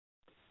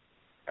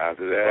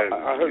After that,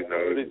 I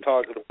heard they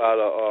talking about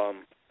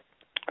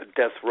a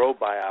Death Row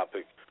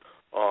biopic.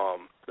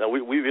 Now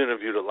we've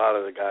interviewed a lot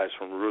of the guys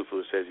from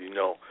Ruthless, as you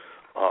know.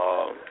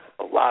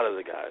 A lot of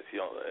the guys,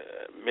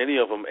 many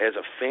of them, as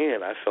a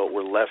fan, I felt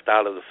were left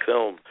out of the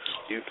film.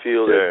 Do you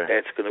feel that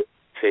that's going to be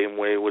the same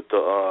way with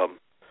the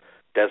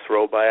Death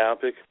Row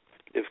biopic,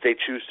 if they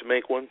choose to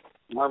make one?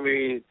 I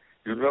mean,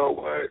 you know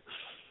what?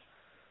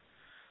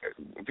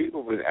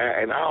 People been,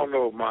 and I don't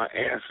know if my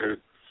answer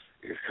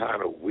is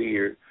kind of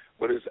weird,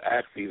 but it's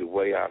actually the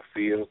way I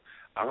feel.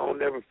 I don't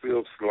never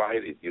feel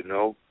slighted,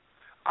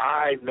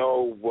 I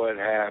know what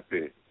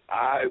happened.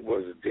 I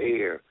was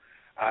there.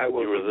 I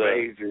was a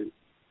major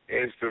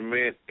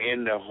instrument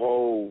in the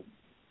whole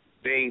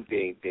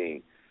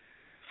thing.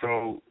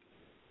 So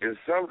in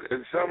some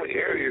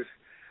areas,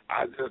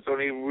 I just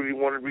don't even really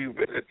want to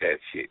revisit that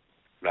shit.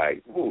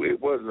 Like,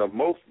 it wasn't the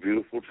most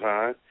beautiful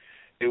time.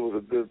 It was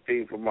a good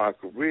thing for my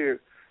career,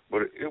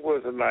 but it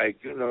wasn't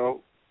like,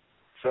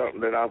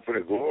 something that I'm going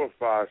to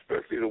glorify,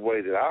 especially the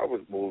way that I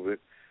was moving.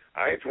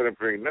 I ain't trying to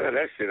bring none of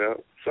that shit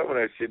up. Some of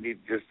that shit needs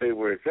to just stay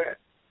where it's at.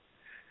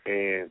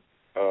 And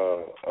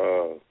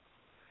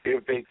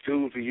if they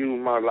choose to use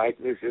my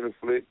likeness in a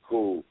flick,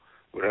 cool.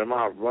 But am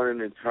I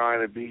running and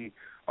trying to be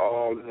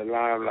all in the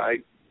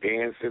limelight,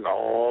 dancing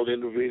all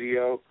in the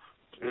video?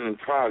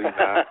 Probably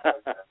not.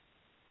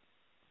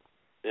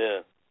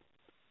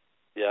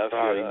 Yeah,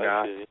 probably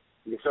not.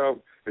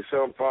 It's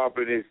some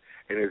popping it,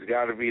 and it's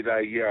got to be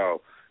like,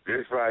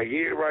 this right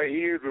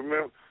here,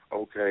 remember?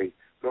 Okay,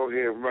 go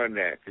ahead and run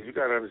that, because you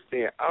got to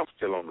understand, I'm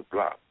still on the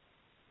block.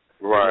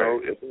 Right.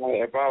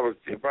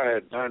 If I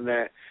had done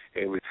that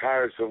and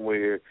retired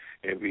somewhere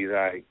and be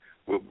like,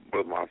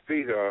 with my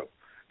feet up,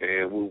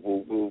 and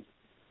we'll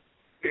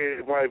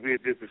it might be a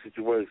different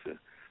situation.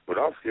 But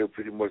I'm still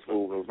pretty much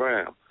moving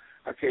around.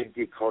 I can't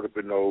get caught up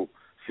in no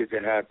shit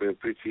that happened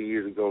 15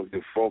 years ago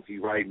that's funky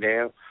right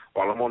now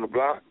while I'm on the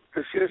block.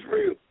 This shit's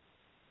real.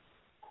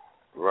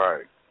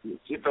 Right.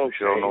 Shit don't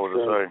change. You don't know what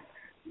to say.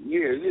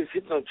 Yeah,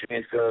 shit don't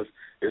change because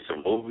it's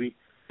a movie.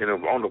 And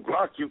on the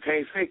block, you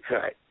can't say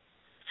cut.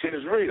 Shit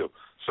is real.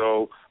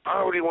 So I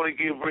don't really want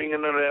to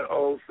bringing none of that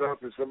old stuff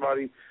and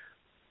somebody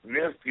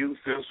nephew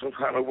feel some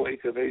kind of way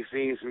because they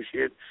seen some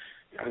shit.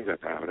 I ain't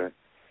got time for that.